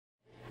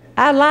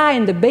I lie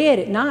in the bed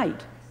at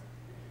night,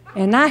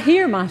 and I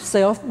hear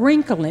myself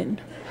wrinkling.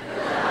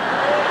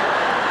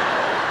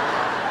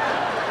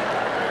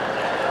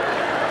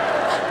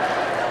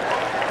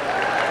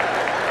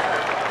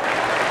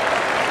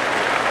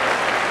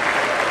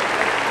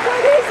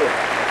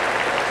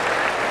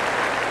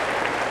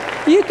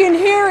 You can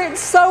hear it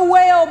so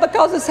well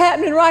because it's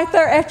happening right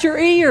there at your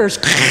ears.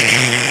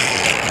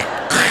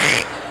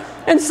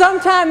 And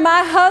sometimes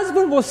my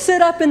husband will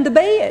sit up in the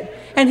bed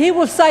and he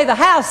will say, "The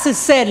house is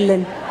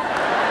settling."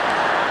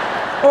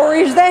 Or,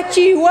 "Is that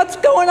you? What's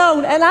going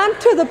on?" And I'm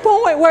to the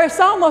point where it's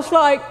almost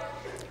like,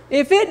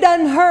 if it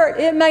doesn't hurt,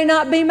 it may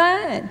not be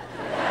mine.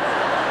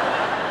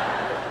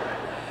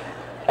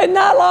 And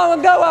not long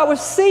ago, I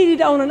was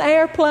seated on an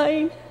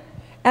airplane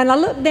and I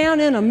looked down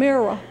in a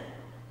mirror.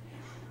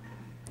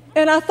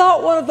 And I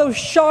thought one of those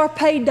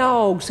Shar-Pei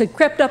dogs had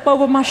crept up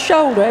over my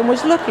shoulder and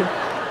was looking.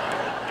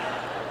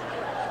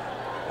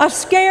 I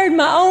scared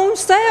my own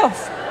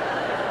self.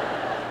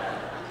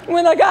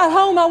 When I got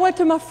home, I went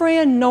to my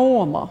friend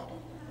Norma.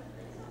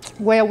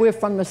 Well, we're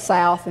from the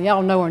South, and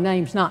y'all know her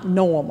name's not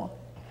Norma.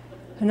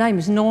 Her name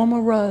is Norma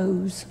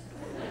Rose.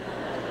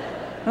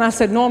 And I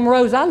said, "Norma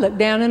Rose, I looked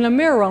down in the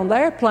mirror on the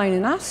airplane,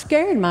 and I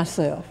scared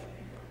myself.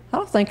 I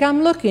don't think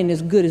I'm looking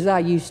as good as I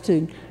used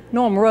to."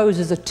 Norma Rose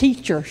is a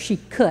teacher. She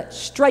cut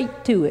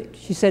straight to it.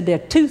 She said, "There are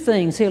two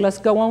things here. Let's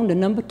go on to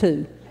number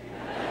 2.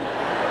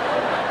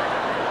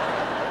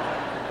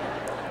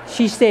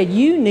 She said,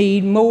 "You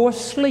need more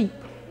sleep.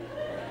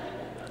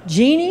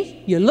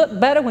 Jeannie, you look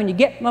better when you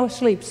get more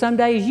sleep. Some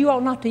days you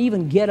ought not to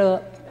even get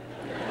up.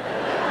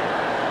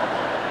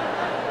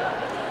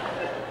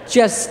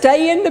 Just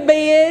stay in the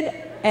bed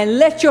and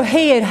let your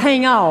head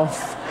hang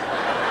off."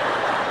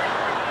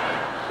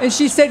 And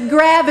she said,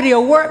 "Gravity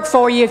will work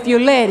for you if you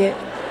let it."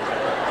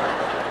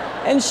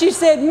 And she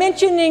said,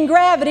 mentioning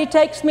gravity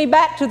takes me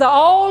back to the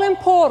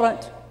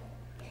all-important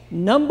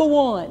number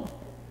 1.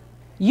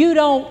 You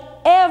don't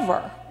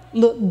ever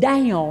look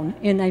down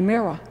in a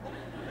mirror.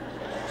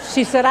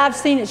 She said, "I've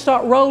seen it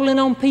start rolling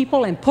on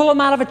people and pull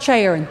them out of a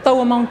chair and throw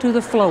them onto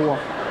the floor."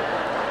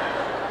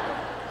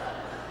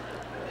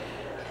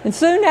 And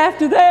soon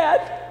after that,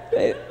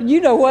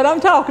 you know what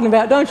I'm talking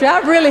about, don't you?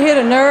 I've really hit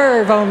a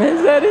nerve on me.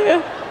 Is that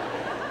it?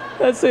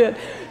 That's it.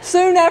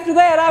 Soon after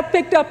that, I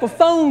picked up a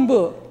phone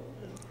book.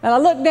 And I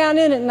looked down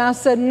in it and I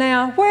said,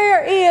 "Now,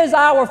 where is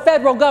our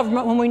federal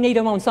government when we need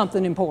them on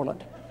something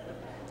important?"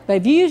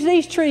 They've used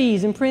these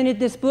trees and printed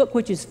this book,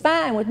 which is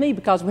fine with me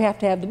because we have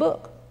to have the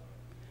book.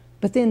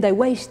 But then they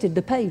wasted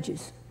the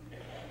pages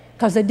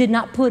because they did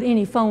not put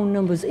any phone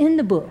numbers in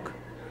the book.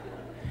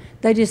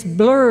 They just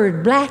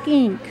blurred black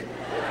ink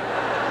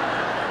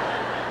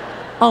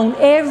on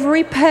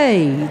every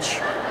page.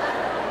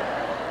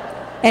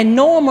 And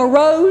Norma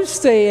Rose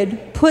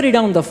said, "Put it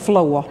on the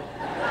floor.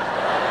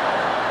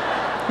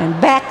 And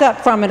back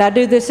up from it." I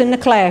do this in the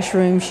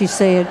classroom, she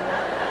said.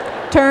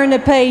 "Turn the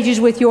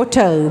pages with your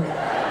toe.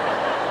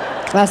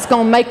 That's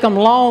going to make them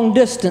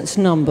long-distance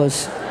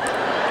numbers."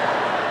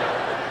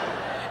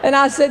 And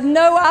I said,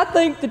 "No, I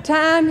think the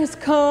time has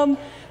come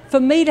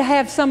for me to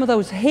have some of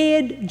those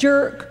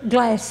head-jerk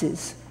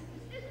glasses."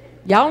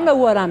 Y'all know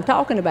what I'm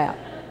talking about.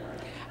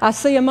 I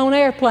see them on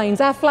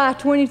airplanes. I fly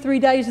 23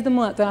 days of the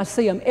month, and I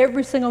see them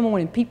every single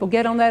morning. People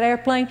get on that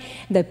airplane,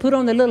 and they put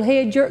on their little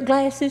head-jerk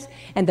glasses,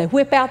 and they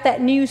whip out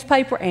that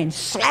newspaper and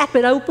slap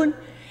it open,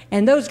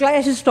 and those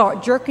glasses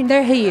start jerking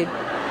their head.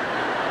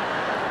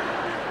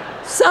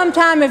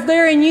 Sometime, if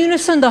they're in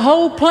unison, the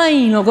whole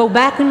plane will go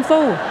back and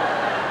forth.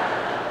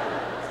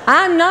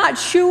 I'm not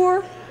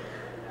sure,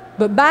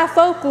 but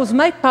bifocals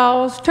may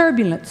cause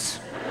turbulence.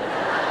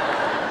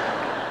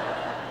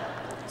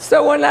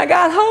 So when I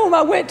got home,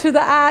 I went to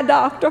the eye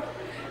doctor,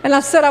 and I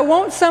said, "I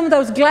want some of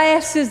those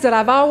glasses that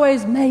I've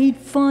always made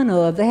fun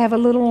of. They have a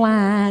little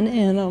line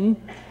in them."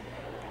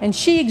 And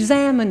she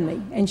examined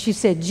me, and she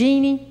said,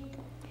 "Jeannie,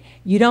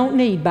 you don't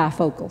need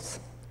bifocals.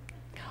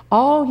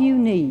 All you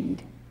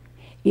need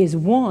is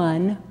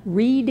one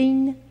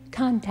reading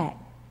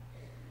contact.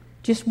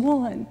 Just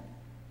one."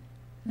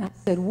 And I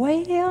said,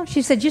 "Well,"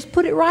 she said, "just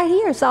put it right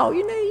here. It's all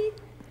you need."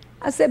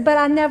 I said, "But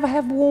I never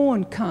have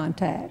worn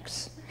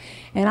contacts.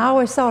 And I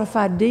always thought if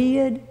I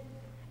did,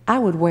 I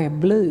would wear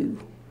blue.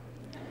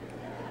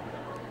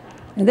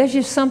 And there's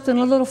just something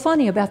a little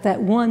funny about that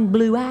one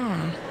blue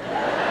eye.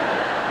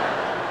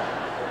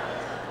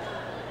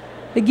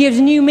 It gives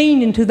new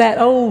meaning to that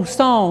old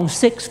song,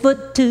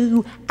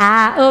 6'2",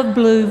 eye of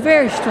blue."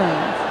 Very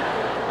strange.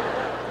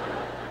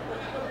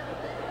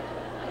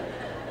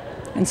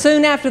 And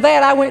soon after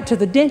that, I went to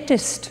the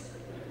dentist.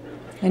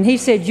 And he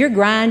said, "You're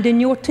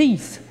grinding your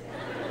teeth."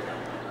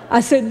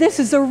 I said, "This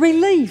is a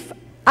relief.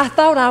 I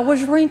thought I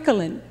was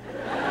wrinkling."